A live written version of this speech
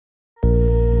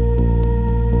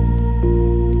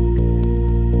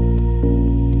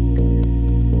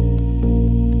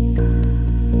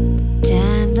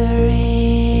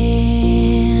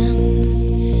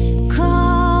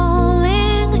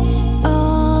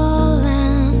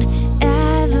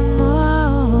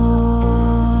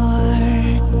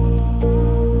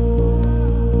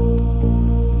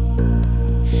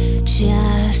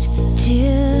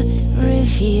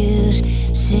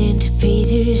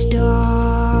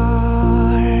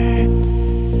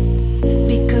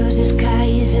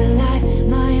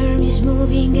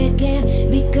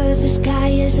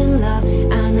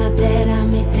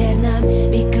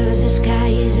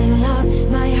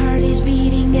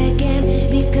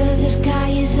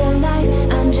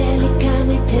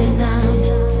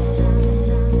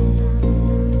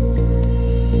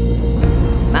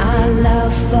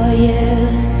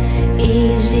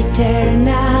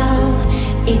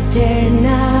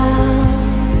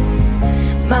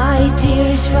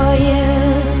tears for you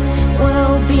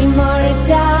will be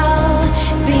mortal,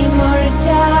 be mortal.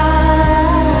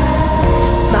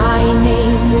 My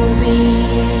name will be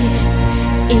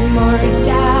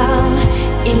immortal,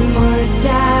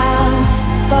 immortal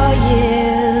for you.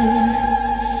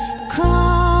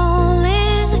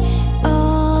 Calling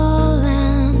all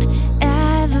and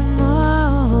evermore,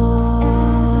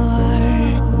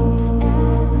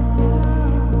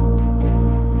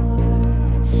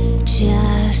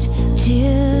 just to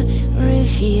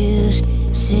refuse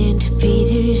St.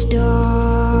 Peter's door.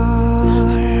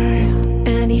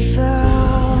 And if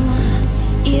all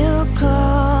your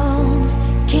calls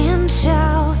can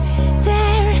show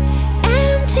their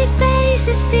empty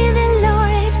faces, see the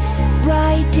Lord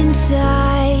right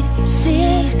inside,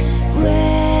 seek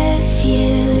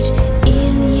refuge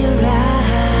in your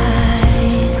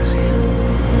eyes.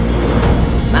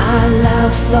 My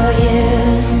love for you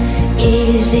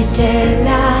is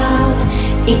eternal,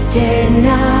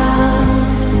 eternal.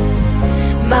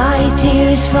 My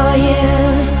tears for you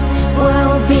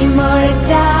will be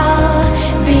mortal,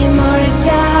 be mortal.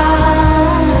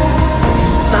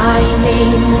 My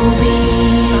name will be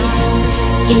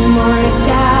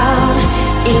immortal,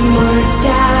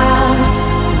 immortal.